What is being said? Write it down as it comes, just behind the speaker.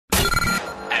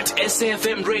at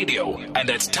SAFM Radio and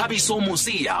at Thabiso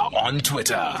Mosia on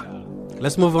Twitter.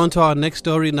 Let's move on to our next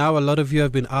story now. A lot of you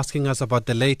have been asking us about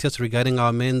the latest regarding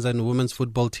our men's and women's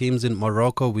football teams in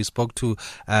Morocco. We spoke to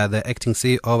the acting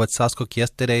CEO at SASCOC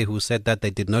yesterday, who said that they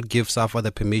did not give SAFA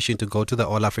the permission to go to the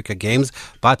All Africa Games,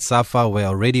 but SAFA were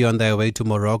already on their way to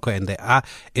Morocco, and they are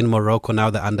in Morocco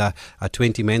now. The under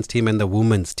 20 men's team and the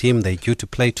women's team, they're due to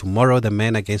play tomorrow, the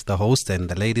men against the hosts and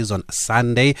the ladies on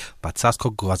Sunday. But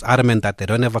SASCOC was adamant that they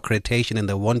don't have accreditation and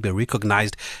they won't be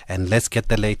recognized. And let's get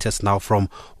the latest now from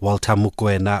Walter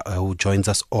Mokoena, who joins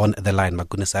us on the line. My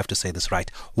goodness, I have to say this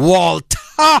right. Walter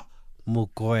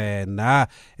Mokoena.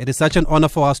 It is such an honor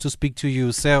for us to speak to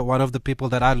you, sir, one of the people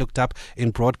that I looked up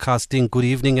in broadcasting. Good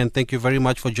evening, and thank you very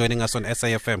much for joining us on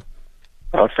SAFM.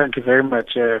 Oh, thank you very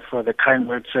much for the kind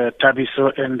words,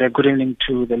 Thabiso, and good evening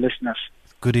to the listeners.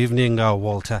 Good evening,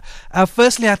 Walter.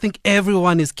 Firstly, I think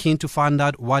everyone is keen to find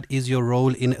out what is your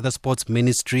role in the sports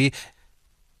ministry.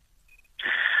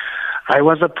 I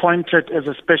was appointed as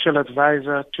a special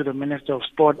advisor to the Minister of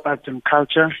Sport, Arts and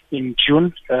Culture in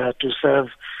June to serve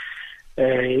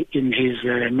in his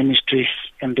ministry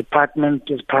and department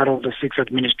as part of the sixth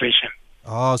administration.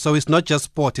 Oh, so it's not just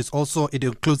sport, it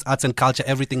includes arts and culture,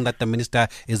 everything that the minister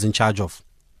is in charge of.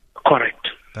 Correct.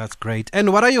 That's great.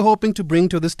 And what are you hoping to bring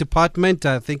to this department?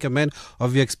 I think a man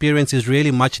of your experience is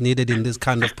really much needed in this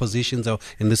kind of positions or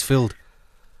in this field.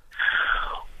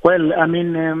 Well, I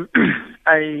mean,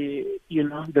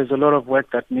 there's a lot of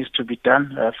work that needs to be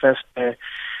done. First,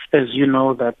 as you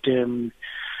know, that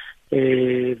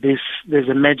there's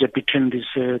a merger between these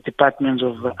departments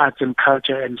of arts and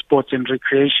culture and sports and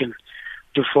recreation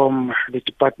to form the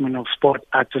Department of Sport,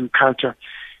 Arts and Culture.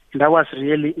 And that was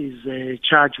really is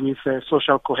charged with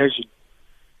social cohesion.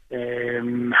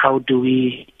 How do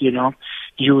we,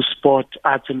 use sport,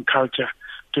 arts and culture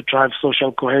to drive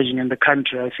social cohesion in the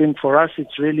country? I think for us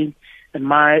it's really, and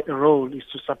my role is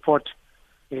to support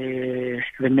the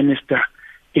minister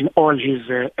in all his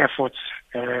efforts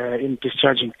in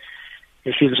discharging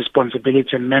his responsibility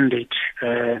and mandate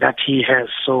that he has.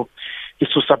 So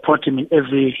it's to support him in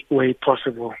every way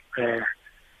possible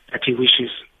that he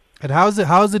wishes. And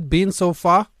how's it been so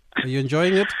far? Are you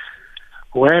enjoying it?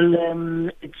 Well,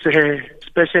 it's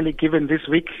especially given this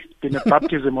week been a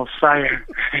baptism of fire,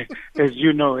 as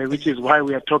you know, which is why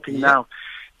we are talking now.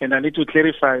 And I need to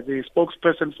clarify, the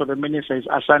spokesperson for the minister is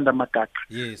Asanda Makaka.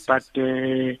 Yes. But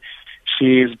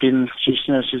she's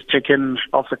taken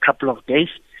off a couple of days.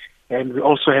 And we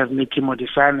also have Nikki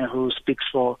Modisane, who speaks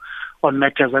on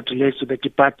matters that relates to the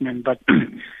department, but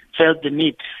felt the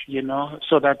need,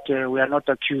 so that we are not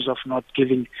accused of not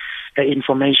giving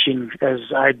information, as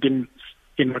I've been,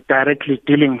 directly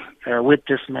dealing with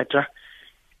this matter.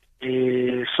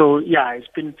 It's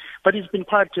been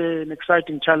quite an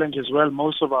exciting challenge as well.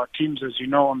 Most of our teams, as you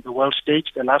know, on the world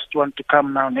stage, the last one to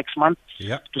come now next month,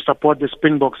 to support the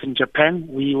Springboks in Japan.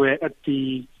 We were at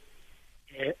the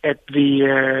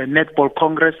Netball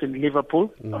Congress in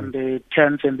Liverpool on the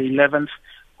 10th and the 11th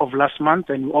of last month,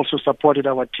 and we also supported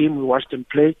our team. We watched them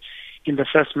play in the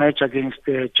first match against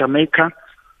Jamaica.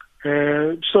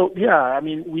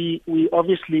 We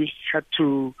obviously had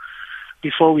to,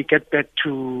 before we get back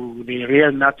to the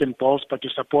real nuts and bolts, but to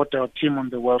support our team on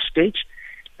the world stage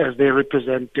as they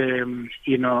represent,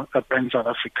 South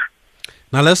Africa.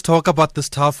 Now let's talk about this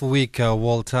tough week,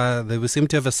 Walter. We seem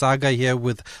to have a saga here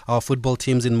with our football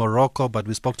teams in Morocco, but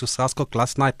we spoke to SASCOC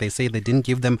last night. They say they didn't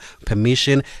give them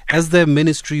permission. As the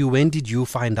ministry, when did you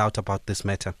find out about this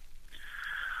matter?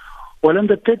 Well, on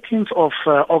the 13th of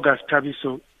August,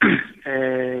 Thabiso,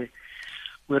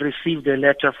 we received a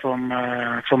letter from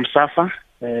SAFA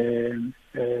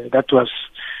that was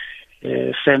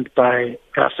sent by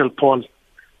Russell Paul,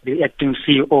 the acting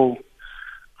CEO,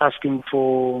 asking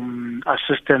for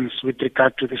assistance with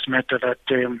regard to this matter, that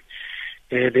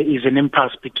there is an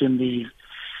impasse between the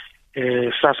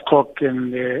SASCOC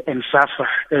and SAFA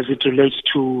as it relates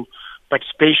to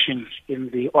participation in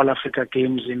the All Africa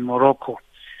Games in Morocco.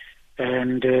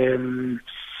 And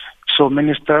so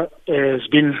Minister has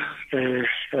been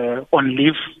on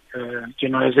leave,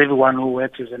 as everyone who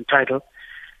works is entitled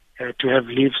to have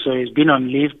leave. So he's been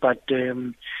on leave, but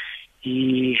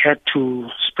he had to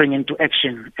spring into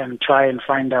action and try and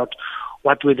find out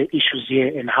what were the issues here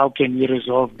and how can we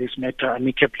resolve this matter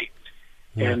amicably.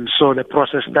 And so the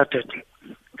process started,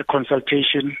 the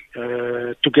consultation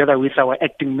together with our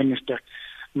acting minister,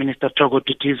 Minister Togo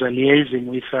Titiza, liaising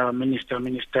with Minister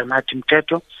Martin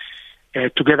Teto,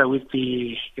 together with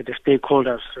the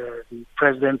stakeholders, the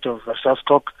president of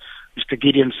SASCOC, Mr.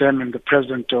 Gideon Sam, and the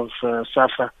president of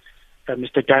SAFA,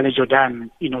 Mr. Dale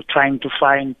Jordan, trying to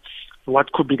find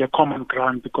what could be the common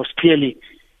ground, because clearly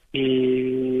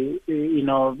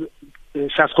SASCOC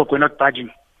were not budging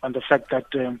on the fact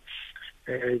that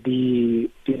the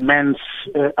men's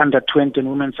under 20 and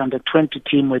women's under 20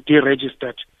 team were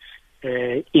deregistered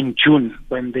in June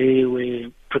when they were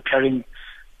preparing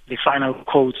the final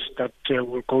codes that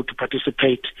will go to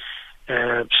participate.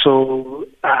 So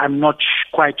I'm not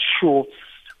quite sure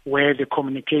where the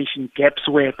communication gaps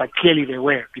were, but clearly they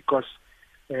were, because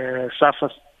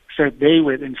SAFA said they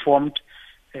were informed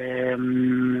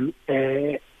in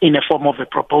a form of a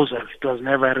proposal. It was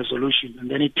never a resolution. And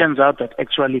then it turns out that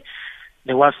actually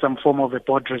there was some form of a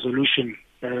board resolution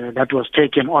that was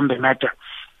taken on the matter.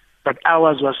 But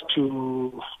ours was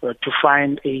to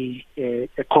find a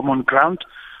common ground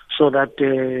so that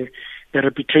the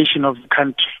reputation of the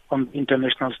country on the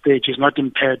international stage is not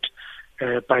impaired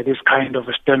by this kind of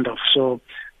a standoff. So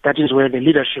that is where the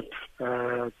leadership,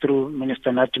 through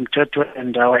Minister Nathi Mthethwa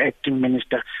and our acting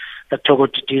minister, Thoko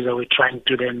Didiza, were trying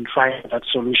to then find that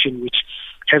solution, which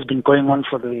has been going on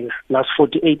for the last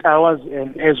 48 hours.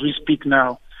 And as we speak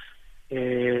now,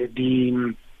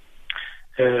 the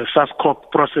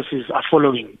SASCOC processes are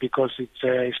following, because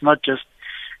it's not just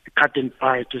cut and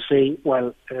dry to say,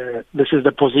 well, this is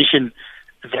the position,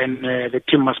 then the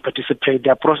team must participate.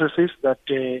 There are processes that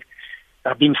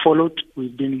are being followed.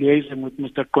 We've been liaising with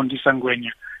Mr. Kondisa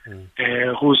Ngwenya,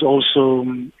 who's also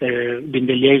been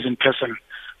the liaison person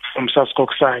from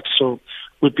SASCOC side. So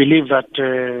we believe that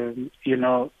there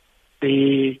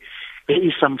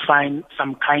is some kind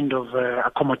of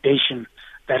accommodation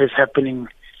that is happening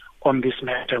on this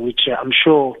matter, which I'm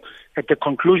sure at the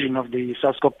conclusion of the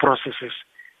SASCOC processes,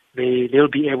 they'll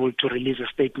be able to release a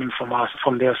statement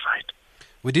from their side.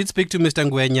 We did speak to Mr.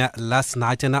 Ngwenya last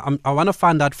night, and I want to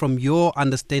find out from your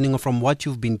understanding or from what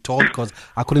you've been told, because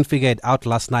I couldn't figure it out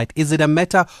last night. Is it a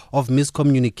matter of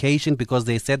miscommunication because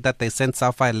they said that they sent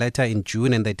SAFA a letter in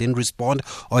June and they didn't respond,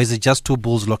 or is it just two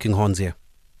bulls locking horns here?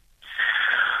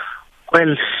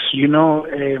 Well,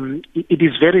 it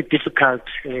is very difficult,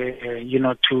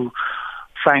 to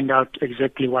find out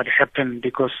exactly what happened,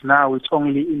 because now it's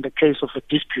only in the case of a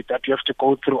dispute that you have to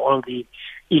go through all the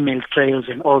email trails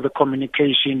and all the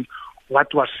communication,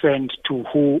 what was sent to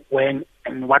who, when,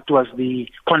 and what was the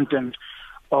content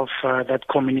of that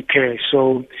communique.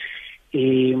 So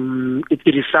it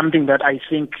is something that I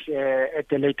think at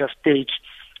the later stage,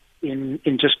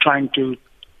 in just trying to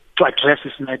address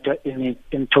this matter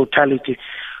in totality,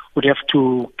 would have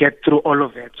to get through all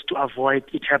of that to avoid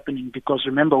it happening. Because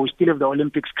remember, we still have the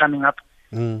Olympics coming up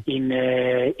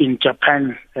in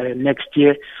Japan next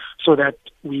year, so that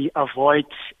we avoid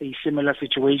a similar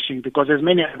situation. Because there's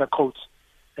many other codes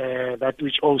that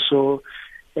which also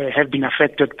have been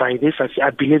affected by this. I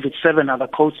believe it's 7 other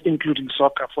codes, including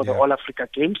soccer, for the All Africa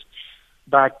Games.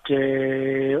 But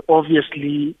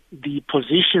obviously, the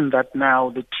position that now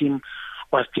the team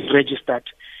was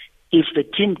deregistered, if the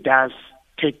team does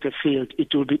take the field,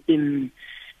 it will be in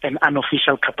an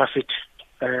unofficial capacity.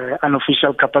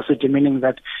 Unofficial capacity meaning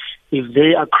that if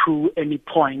they accrue any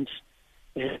points,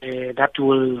 that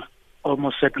will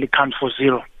almost certainly count for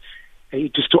 0.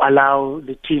 It is to allow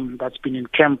the team that's been in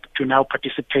camp to now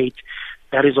participate.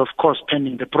 That is, of course,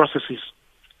 pending the processes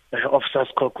of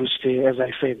SASCOC, which, as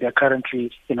I said, they're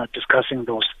currently discussing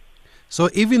those. So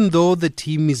even though the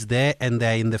team is there and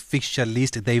they're in the fixture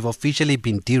list, they've officially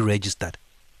been deregistered?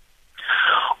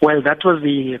 Well, that was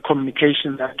the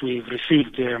communication that we've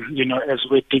received, as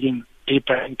we're digging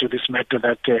deeper into this matter,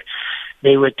 that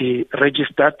they were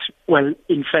deregistered. Well,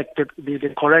 in fact,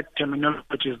 the correct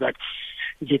terminology is that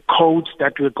the codes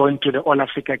that were going to the All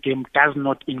Africa game does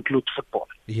not include football.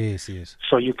 Yes.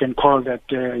 So you can call that,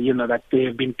 that they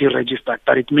have been deregistered.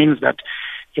 But it means that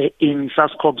in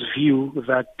SASCOC's view,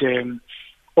 that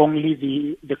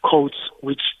only the codes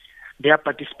which their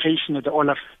participation at the All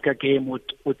Africa game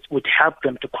would help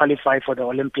them to qualify for the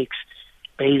Olympics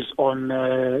based on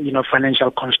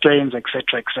financial constraints,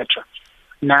 etc., etc.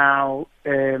 Now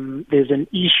there's an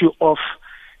issue of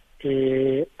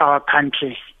our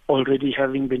country already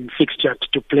having been fixtured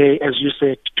to play, as you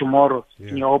said, tomorrow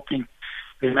in your opening,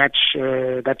 the match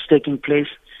that's taking place,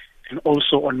 and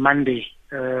also on Monday.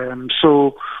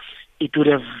 So it would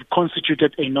have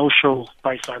constituted a no-show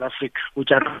by South Africa,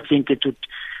 which I don't think it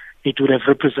would have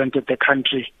represented the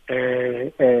country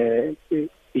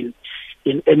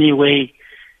in any way.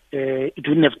 It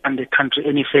wouldn't have done the country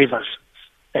any favors.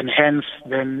 And hence,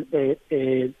 then,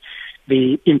 the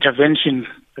intervention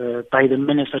by the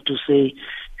minister to say,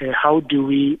 how do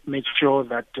we make sure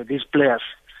that these players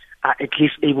are at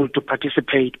least able to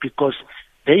participate, because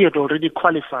they had already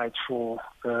qualified for,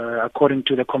 according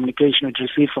to the communication we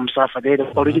received from SAFA, they had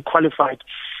already qualified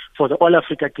for the All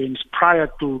Africa Games prior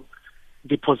to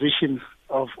the position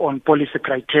on policy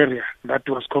criteria that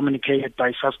was communicated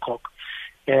by SASCOC,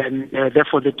 and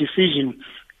therefore the decision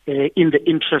in the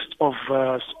interest of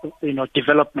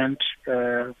development,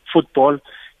 football,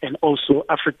 and also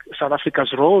South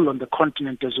Africa's role on the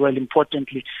continent as well,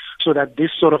 importantly, so that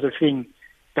this sort of a thing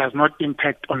does not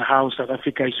impact on how South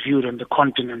Africa is viewed on the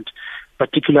continent,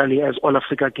 particularly as All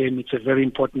Africa Game. It's a very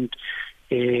important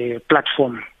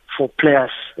platform for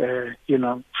players,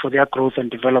 for their growth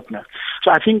and development.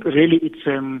 So I think really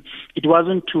it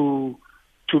wasn't to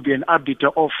be an arbiter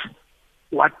of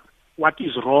what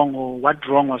is wrong or what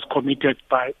wrong was committed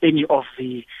by any of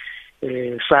the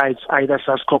sides, either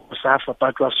SASCOC or SAFA,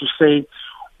 but was to say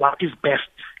what is best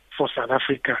for South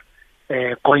Africa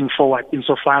going forward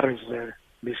insofar as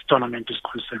this tournament is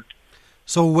concerned.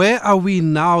 So where are we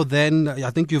now then?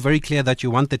 I think you're very clear that you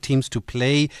want the teams to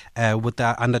play with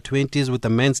the under-20s, with the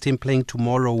men's team playing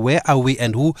tomorrow. Where are we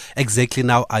and who exactly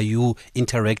now are you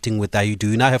interacting with? Do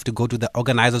you now have to go to the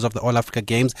organizers of the All Africa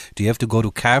Games? Do you have to go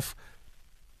to CAF?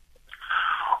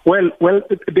 Well,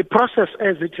 the process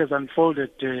as it has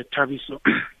unfolded, Tabiso,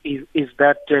 is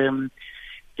that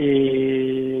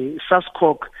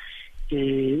SASCOC,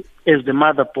 as the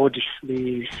mother body,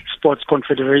 the Sports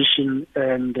Confederation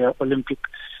and the Olympic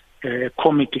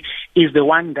Committee, is the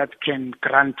one that can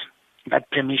grant that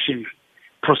permission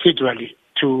procedurally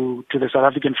to the South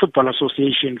African Football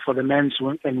Association for the men's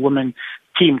and women's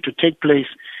team to take place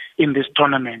in this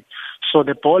tournament. So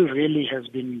the ball really has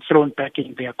been thrown back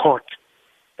in their court.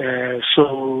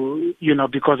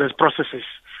 Because there's processes,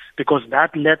 because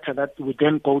that letter that would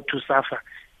then go to SAFA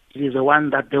is the one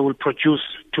that they will produce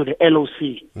to the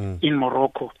LOC in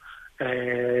Morocco,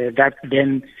 that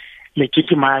then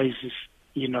legitimizes,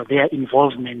 their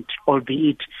involvement,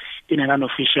 albeit in an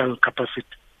unofficial capacity.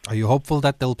 Are you hopeful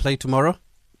that they'll play tomorrow?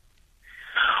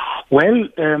 Well,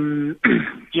 the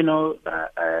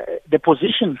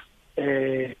position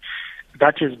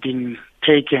that has been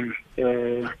taken,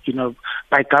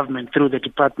 by government through the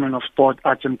Department of Sport,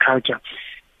 Arts and Culture,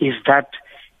 is that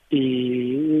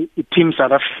Team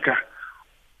South Africa,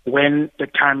 when the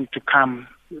time to come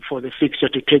for the fixture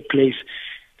to take place,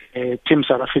 Team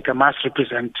South Africa must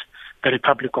represent the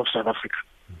Republic of South Africa.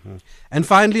 Mm-hmm. And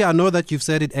finally, I know that you've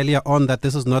said it earlier on that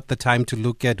this is not the time to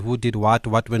look at who did what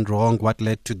went wrong, what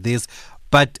led to this.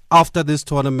 But after this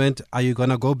tournament, are you going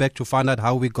to go back to find out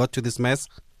how we got to this mess?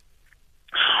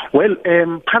 Well,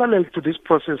 parallel to this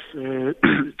process,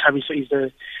 Tabiso, is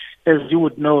as you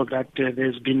would know, that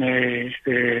there's been an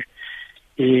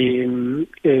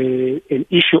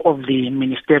issue of the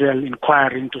ministerial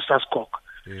inquiry into SASCOC,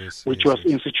 which was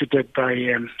instituted by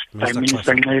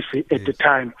Minister Nxesi at the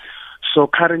time. So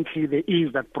currently there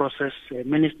is that process. The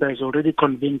Minister has already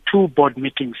convened 2 board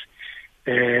meetings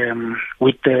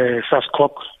with the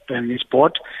SASCOC and his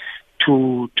board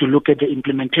to look at the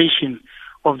implementation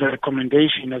of the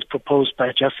recommendation as proposed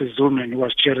by Justice Zulman, who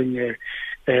was chairing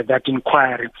that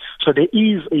inquiry. So there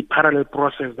is a parallel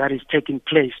process that is taking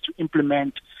place to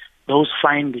implement those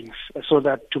findings, so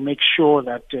that to make sure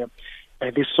that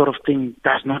this sort of thing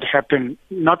does not happen.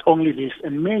 Not only this,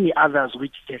 and many others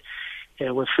which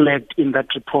were flagged in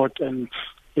that report. And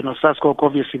SASCOC,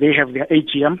 obviously, they have their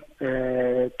AGM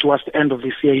towards the end of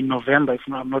this year in November, if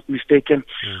I'm not mistaken,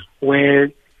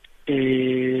 where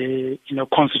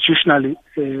constitutionally,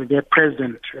 their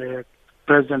president,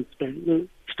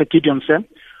 Mr. Gideon Sem,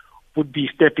 would be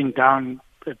stepping down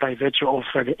by virtue of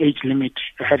the age limit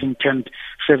having turned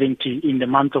 70 in the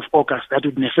month of August. That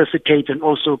would necessitate, and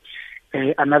also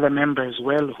another member as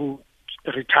well who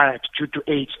retired due to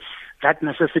age. That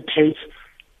necessitates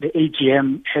the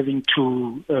AGM having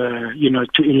to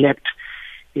elect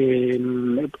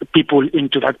people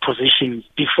into that position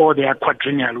before their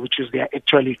quadrennial, which is their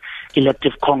actually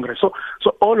elective Congress. So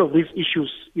all of these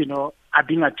issues, are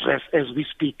being addressed as we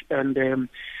speak, and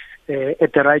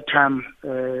at the right time,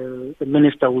 the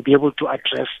minister will be able to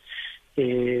address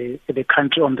the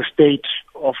country on the state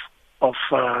of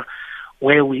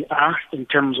where we are in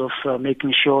terms of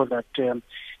making sure that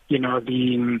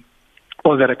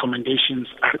all the recommendations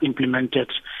are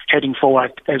implemented heading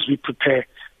forward as we prepare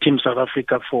Team South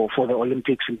Africa for the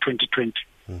Olympics in 2020.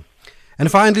 And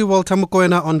finally, Walter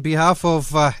Mokoena, on behalf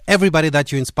of everybody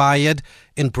that you inspired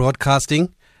in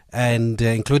broadcasting, and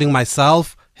including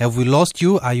myself, have we lost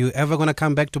you? Are you ever going to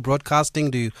come back to broadcasting?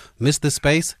 Do you miss the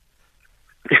space?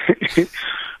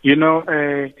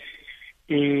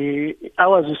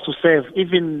 Ours is to serve.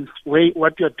 Even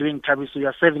what you are doing, Tabiso, you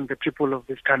are serving the people of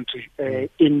this country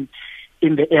in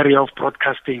the area of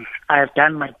broadcasting. I have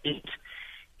done my bit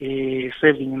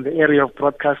serving in the area of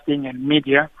broadcasting and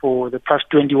media for the past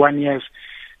 21 years.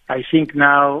 I think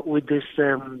now with this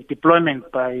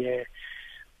deployment by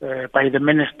the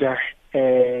minister,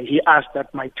 he asked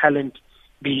that my talent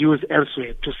be used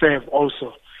elsewhere to serve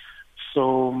also.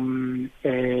 So I'm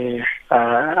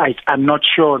not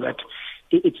sure that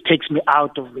it takes me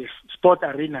out of the sport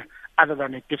arena other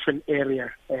than a different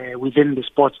area within the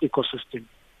sports ecosystem.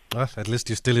 Well, at least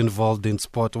you're still involved in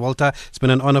sport. Walter, it's been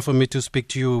an honor for me to speak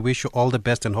to you. Wish you all the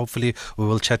best, and hopefully we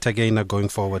will chat again going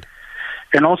forward.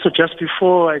 And also, just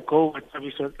before I go,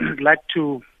 I'd like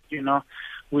to,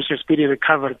 wish a speedy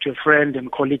recovery to a friend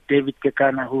and colleague, David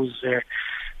Kekana, who's,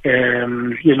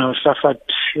 suffered,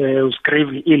 who's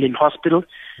gravely ill in hospital.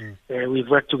 We've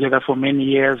worked together for many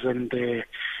years, and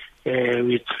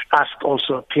we've asked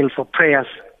also appeal for prayers,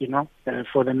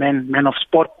 for the man of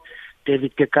sport,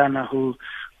 David Kekana, who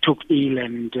took ill,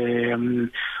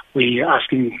 and we're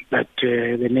asking that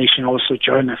the nation also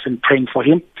join us in praying for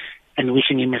him and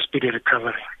wishing him a speedy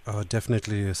recovery. Oh,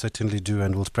 definitely, certainly do,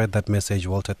 and we'll spread that message,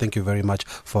 Walter. Thank you very much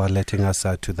for alerting us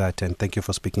to that, and thank you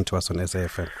for speaking to us on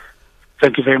SAFM.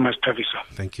 Thank you very much, Taviso.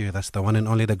 Thank you. That's the one and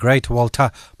only, the great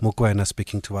Walter Mokoena,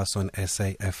 speaking to us on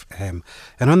SAFM.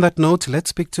 And on that note,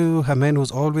 let's speak to a man who's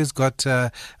always got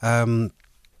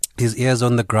his ears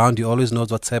on the ground. He always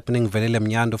knows what's happening. Velile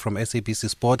Mnyando from SABC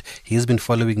Sport. He's been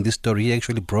following this story. He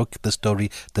actually broke the story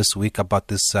this week about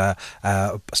this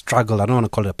struggle. I don't want to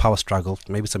call it a power struggle.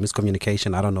 Maybe some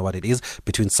miscommunication. I don't know what it is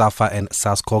between SAFA and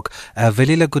SASCOC.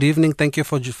 Velile, good evening. Thank you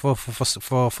for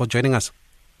joining us.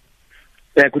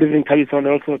 Yeah, good evening, Taviso, and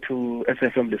also to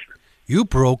SFM listeners. You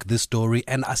broke this story,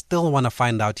 and I still want to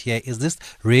find out here, is this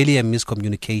really a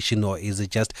miscommunication, or is it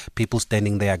just people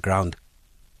standing their ground?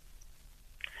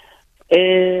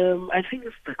 I think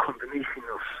it's the combination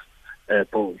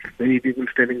of both. Maybe people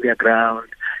standing their ground,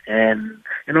 and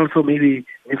also maybe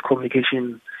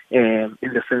miscommunication in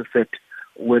the sense that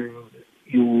when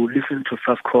you listen to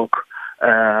SASCOC,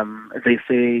 they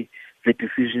say the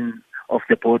decision of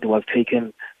the board was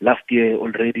taken last year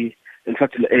already. In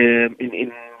fact,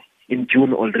 in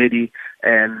June already,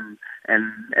 and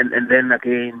then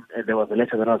again there was a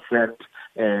letter that was sent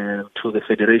to the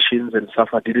federations, and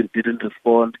SAFA didn't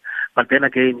respond. But then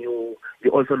again, you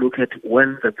also look at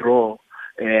when the draw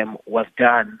was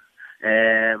done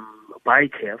by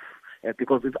CAF,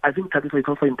 because I think that it's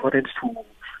also important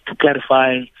to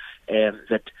clarify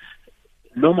that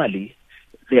normally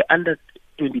the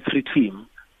under-23 team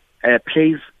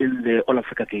plays in the All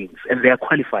Africa Games, and they are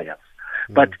qualifiers.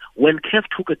 But when CAF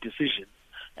took a decision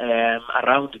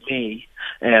around May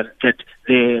that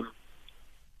the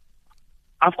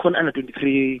AFCON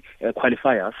under-23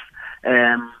 qualifiers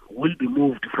will be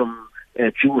moved from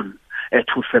June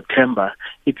to September,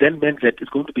 it then meant that it's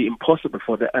going to be impossible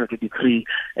for the under-23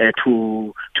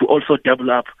 to also double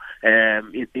up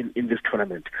in this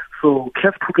tournament. So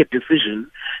CAF took a decision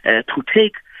to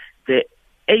take the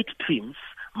 8 teams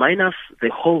minus the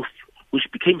hosts, which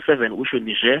became 7, which were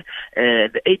Niger,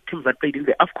 the 8 teams that played in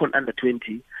the AFCON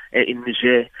under-20 in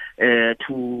Niger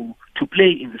to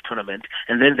play in this tournament,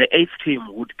 and then the 8th team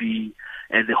would be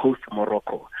the host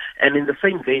Morocco. And in the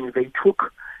same vein, they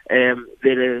took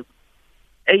the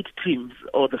 8 teams,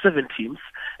 or the 7 teams,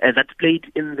 that played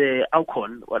in the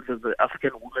AFCON, what is the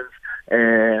African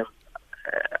Women's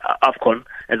AFCON,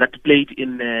 that played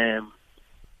in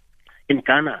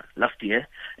Ghana last year,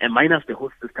 and minus the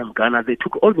host system Ghana. They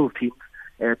took all those teams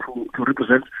to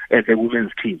represent the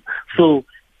women's team. So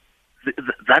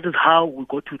that is how we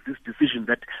got to this decision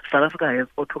that South Africa has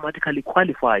automatically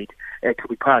qualified to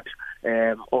be part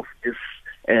of this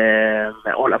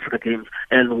All Africa Games,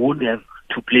 and won't have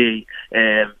to play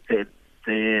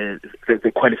the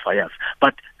qualifiers.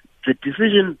 But the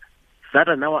decision that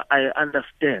I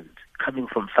understand coming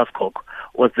from SASCOC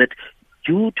was that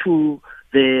due to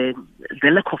the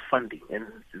lack of funding, and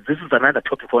this is another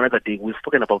topic for another day, we've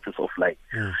spoken about this offline,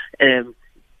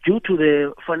 due to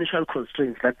the financial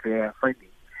constraints that they are finding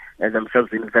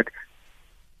themselves in, that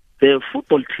the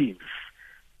football teams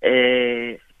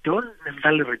don't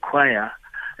necessarily require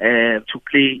to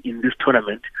play in this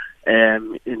tournament,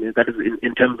 that is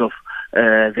in terms of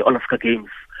the All Africa Games,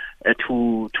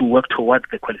 to work towards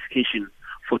the qualification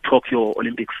for Tokyo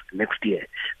Olympics next year.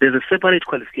 There's a separate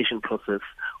qualification process,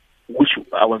 which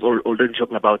I was already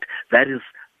talking about, that is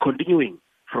continuing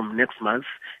from next month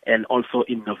and also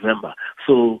in November.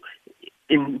 So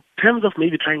in terms of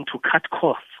maybe trying to cut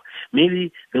costs,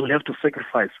 maybe they will have to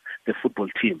sacrifice the football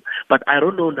team. But I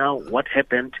don't know now what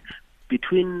happened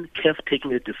between CAF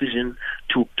taking a decision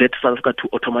to get South Africa to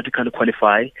automatically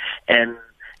qualify and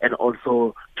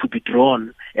also to be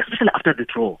drawn, especially after the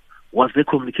draw. Was there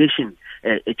communication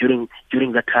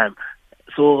during that time?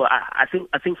 So I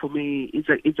think for me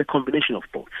it's a combination of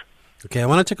both. Okay, I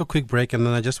want to take a quick break, and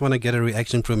then I just want to get a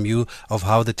reaction from you of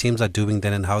how the teams are doing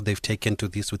then and how they've taken to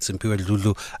this with Simphiwe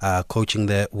Dludlu coaching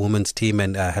the women's team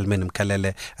and Helmen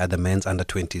Mkalele at the men's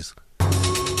under-20s.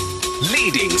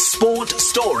 Leading sport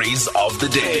stories of the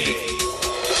day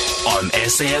on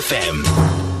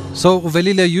SAFM. So,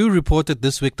 Velile, you reported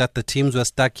this week that the teams were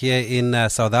stuck here in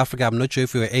South Africa. I'm not sure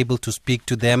if you were able to speak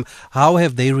to them. How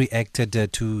have they reacted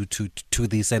to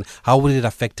this, and how will it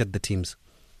affected the teams?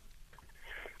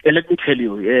 Let me tell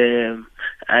you,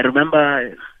 I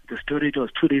remember the story. It was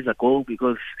 2 days ago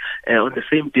because on the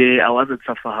same day I was at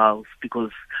Safa House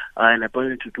because I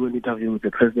appointed to do an interview with the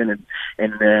president.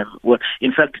 And well,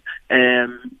 in fact,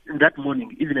 that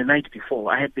morning, even the night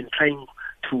before, I had been trying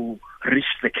to reach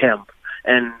the camp.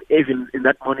 And even in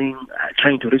that morning,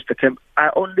 trying to reach the camp,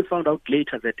 I only found out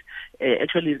later that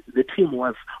actually the team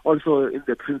was also in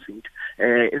the precinct,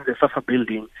 in the SAFA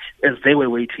building, as they were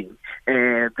waiting.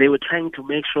 They were trying to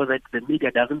make sure that the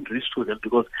media doesn't reach to them,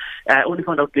 because I only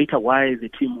found out later why the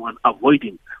team was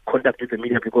avoiding contact with the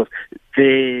media, because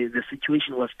the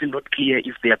situation was still not clear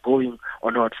if they are going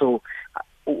or not. So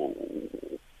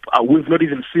we've not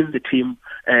even seen the team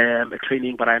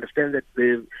training, but I understand that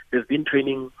they've been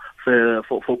training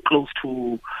for close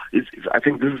to, I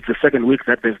think this is the second week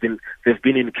that they've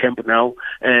been in camp now.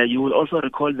 You will also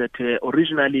recall that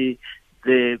originally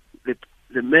the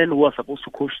man who was supposed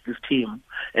to coach this team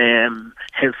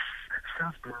has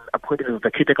since been appointed as the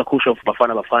caretaker coach of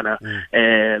Bafana Bafana,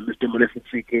 Mr. Molefe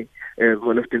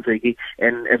Ntseki,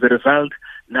 and as a result,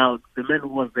 now the man who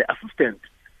was the assistant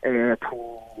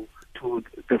to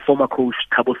the former coach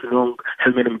Thabo Senong,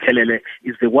 Helmen Mkalele,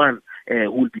 is the one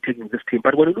who will be taking this team.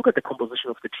 But when you look at the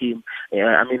composition of the team,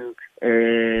 I mean,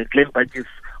 Glenn Badges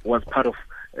was part of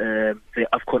the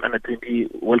AFCON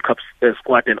Under-20 World Cup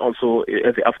squad, and also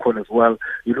the AFCON as well.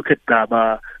 You look at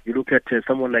Gaba, you look at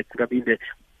someone like Gabinde.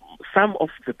 Some of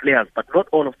the players, but not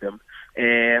all of them,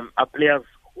 are players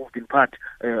who've been part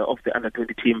of the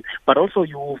Under-20 team. But also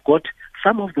you've got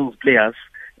some of those players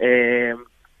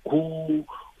who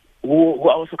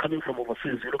are also coming from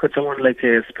overseas. You look at someone like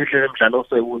Spitler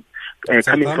Mdlaloso, who was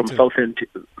coming from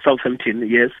Southampton,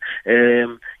 yes.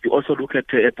 You also look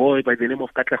at a boy by the name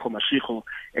of Katlego Mashiko,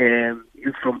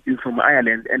 he's from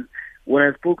Ireland. And when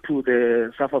I spoke to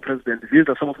the SAFA president, these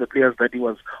are some of the players that he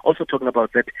was also talking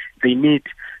about, that they need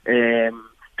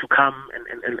to come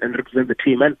and represent the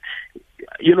team. And,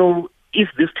 you know, if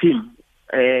this team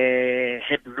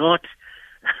had not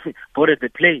boarded the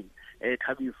plane,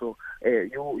 so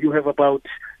you have about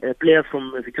players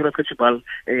from Vitória Setúbal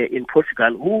in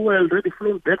Portugal who were already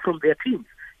flown back from their teams.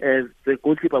 The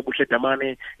goalkeeper Bushe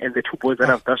Damane and the two boys that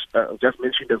I've just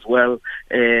mentioned as well,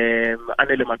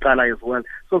 Anele Matala as well.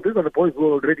 So these are the boys who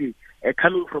are already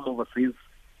coming from overseas,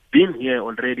 been here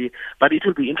already. But it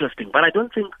will be interesting. But I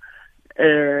don't think,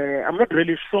 I'm not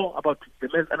really sure about the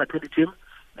men's under-20 team,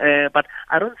 but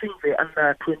I don't think the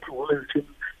under-20 women's team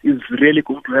is really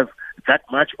going to have that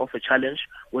much of a challenge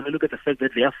when you look at the fact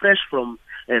that they are fresh from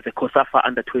the COSAFA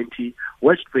under-20,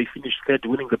 which they finished third,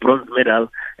 winning the bronze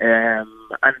medal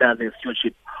under the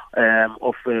stewardship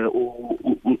of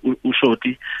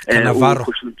Ushoti. Cannavaro.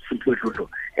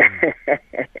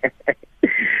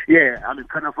 Yeah, I mean,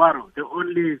 Cannavaro, the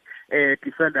only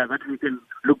defender that we can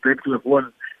look back to have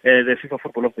won the FIFA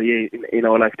Football of the Year in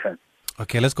our lifetime.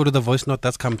 Okay, let's go to the voice note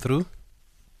that's come through.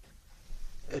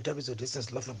 Tabiso, this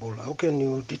is laughable. How can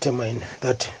you determine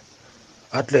that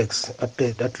athletes,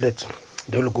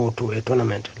 they will go to a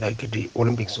tournament like the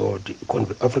Olympics or the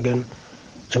African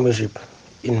Championship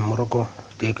in Morocco?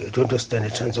 They don't stand a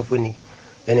chance of winning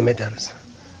any medals.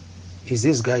 Is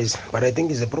these guys, but I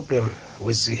think it's a problem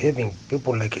with having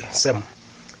people like Sam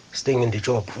staying in the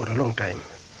job for a long time.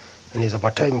 And it's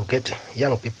about time we get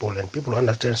young people and people who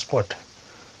understand sport.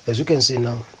 As you can see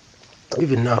now,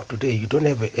 even now, today, you don't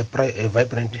have a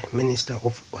vibrant minister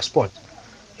of sport.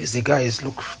 As the guys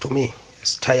look to me,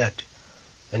 is tired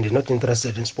and is not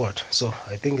interested in sport. So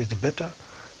I think it's better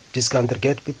this country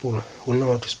get people who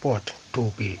know how to sport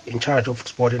to be in charge of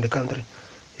sport in the country.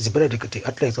 It's better the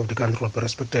athletes of the country will be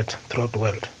respected throughout the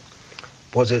world.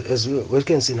 But as we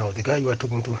can see now, the guy you are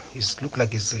talking to look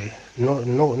like he's not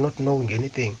knowing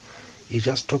anything. He's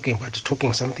just talking, but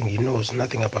talking something he knows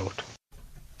nothing about.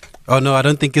 Oh, no, I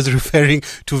don't think he's referring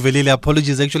to Velile.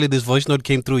 Apologies. Actually, this voice note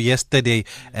came through yesterday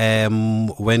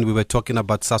when we were talking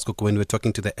about SASCOC, when we were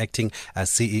talking to the acting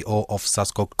CEO of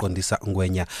SASCOC, Qondisa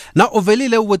Ngwenya. Now,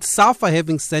 Velile, with SAFA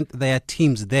having sent their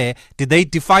teams there, did they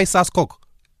defy SASCOC?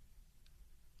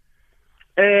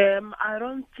 I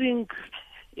don't think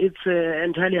it's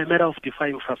entirely a matter of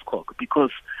defying SASCOC,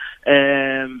 because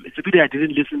it's a pity I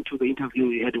didn't listen to the interview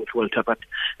we had with Walter, but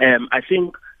I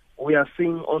think we are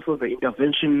seeing also the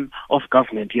intervention of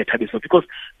government here, Tabiso, because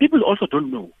people also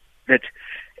don't know that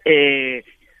if,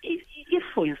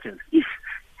 for instance, if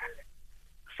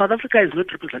South Africa is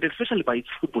not represented, especially by its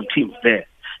football teams there,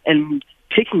 and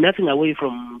taking nothing away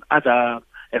from other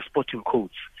sporting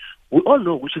codes, we all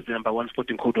know which is the number one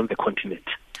sporting code on the continent.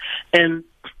 And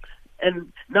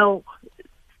now,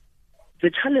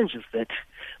 the challenge is that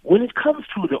when it comes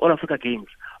to the All Africa Games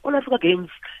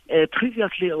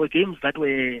previously were games that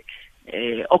were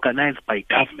organized by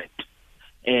government.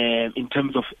 In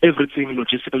terms of everything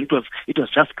logistical, it was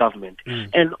just government.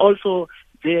 And also,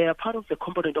 they are part of the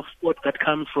component of sport that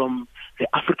comes from the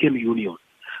African Union.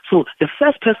 So the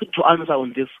first person to answer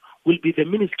on this will be the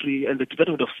Ministry and the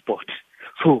Department of Sport.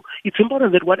 So it's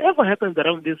important that whatever happens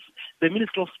around this, the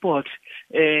Ministry of Sport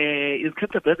is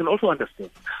kept abreast and also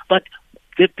understands. But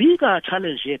the bigger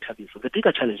challenge here, Tabiso, the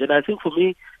bigger challenge, and I think for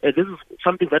me, this is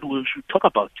something that we should talk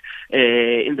about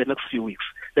in the next few weeks,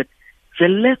 that the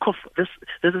lack of,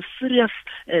 there's a serious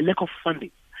lack of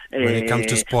funding. When it comes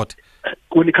to sport.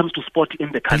 When it comes to sport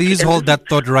in the country. Please hold that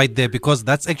thought right there, because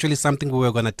that's actually something we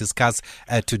were going to discuss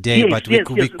today, but we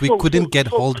couldn't get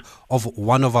hold of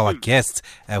one of our guests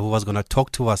who was going to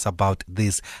talk to us about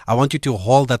this. I want you to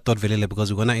hold that thought, Velile,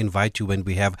 because we're going to invite you when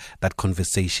we have that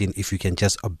conversation, if you can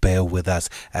just bear with us.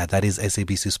 That is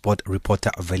SABC Sport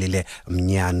reporter Velile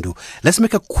Mnyandu. Let's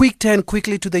make a quick turn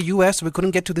quickly to the US. We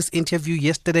couldn't get to this interview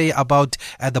yesterday about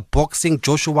the boxing.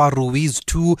 Joshua Ruiz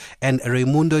 2 and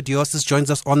Raimundo Diosis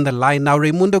joins us on the line now.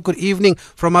 Raimundo, good evening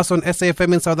from us on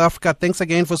SAFM in South Africa. Thanks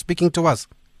again for speaking to us.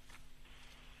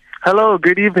 Hello,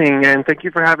 good evening, and thank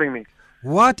you for having me.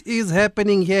 What is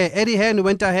happening here? Eddie Hearn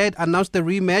went ahead, announced the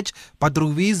rematch, but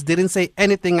Ruiz didn't say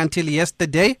anything until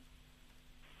yesterday.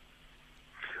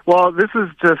 Well, this is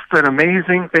just an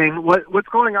amazing thing. What's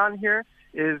going on here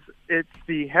is it's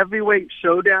the heavyweight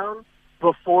showdown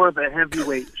before the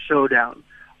heavyweight showdown.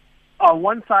 On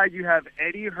one side, you have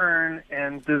Eddie Hearn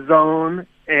and DAZN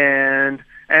and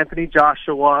Anthony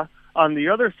Joshua. On the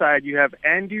other side, you have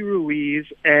Andy Ruiz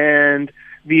and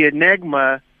the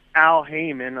enigma Al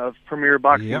Heyman of Premier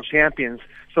Boxing Champions.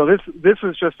 So this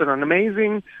is just an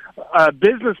amazing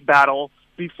business battle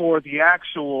before the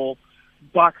actual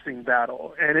boxing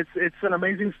battle, and it's an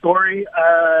amazing story.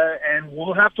 And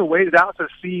we'll have to wait it out to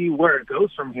see where it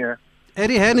goes from here.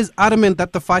 Eddie Hearn is adamant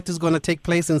that the fight is going to take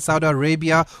place in Saudi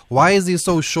Arabia. Why is he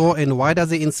so sure, and why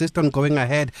does he insist on going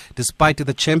ahead despite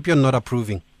the champion not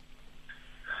approving?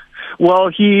 Well,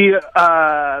 he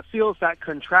feels that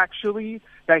contractually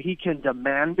that he can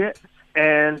demand it,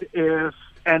 and if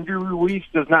Andrew Ruiz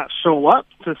does not show up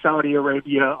to Saudi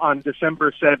Arabia on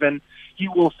December 7, he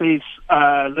will face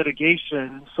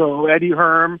litigation. So Eddie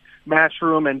Hearn,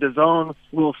 Matchroom, and DAZN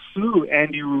will sue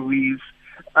Andy Ruiz,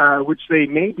 which they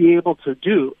may be able to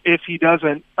do if he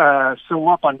doesn't show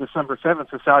up on December 7th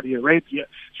to Saudi Arabia.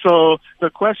 So the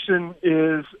question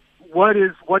is,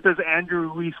 what does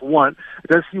Andrew Ruiz want?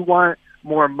 Does he want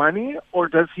more money, or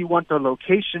does he want the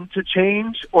location to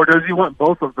change, or does he want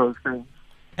both of those things?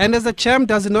 And as a champ,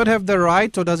 does he not have the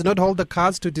right, or does he not hold the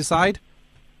cards to decide?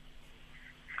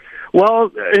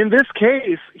 Well, in this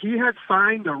case, he had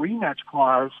signed a rematch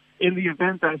clause in the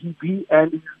event that he beat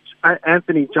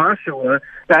Anthony Joshua,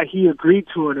 that he agreed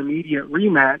to an immediate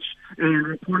rematch, and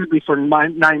reportedly for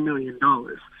 $9 million.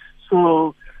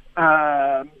 So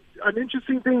an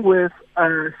interesting thing with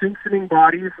sanctioning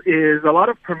bodies is a lot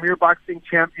of Premier Boxing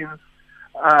Champions,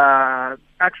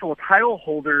 actual title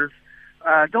holders,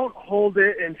 don't hold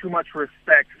it in too much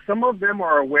respect. Some of them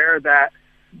are aware that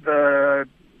the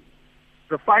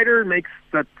fighter makes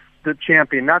the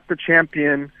champion, not the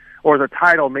champion or the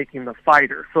title making the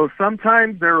fighter. So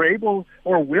sometimes they're able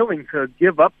or willing to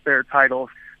give up their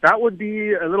titles. That would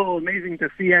be a little amazing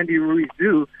to see Andy Ruiz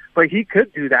do, but he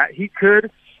could do that. He could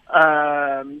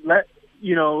let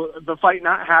the fight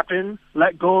not happen,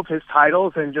 let go of his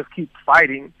titles, and just keep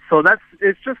fighting. So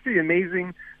it's just the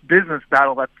amazing business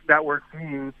battle that we're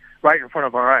seeing right in front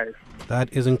of our eyes.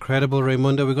 That is incredible,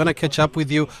 Raimundo. We're going to catch up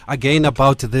with you again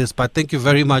about this, but thank you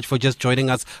very much for just joining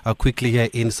us quickly here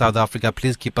in South Africa.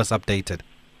 Please keep us updated.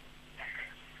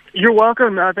 You're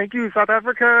welcome. Thank you, South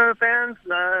Africa fans.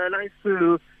 Nice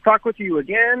to talk with you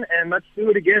again, and let's do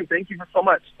it again. Thank you so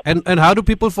much. And how do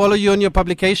people follow you on your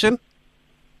publication?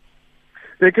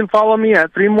 They can follow me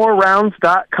at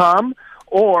 3morerounds.com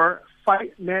or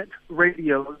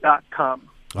fightnetradio.com.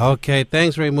 Okay,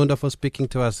 thanks Raimundo for speaking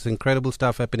to us. Incredible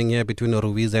stuff happening here between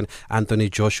Ruiz and Anthony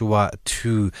Joshua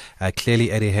too.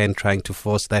 Clearly Eddie Hearn trying to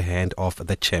force the hand of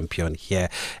the champion here.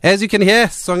 As you can hear,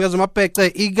 Songezo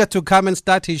Mapekce eager to come and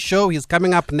start his show. He's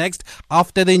coming up next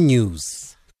after the news.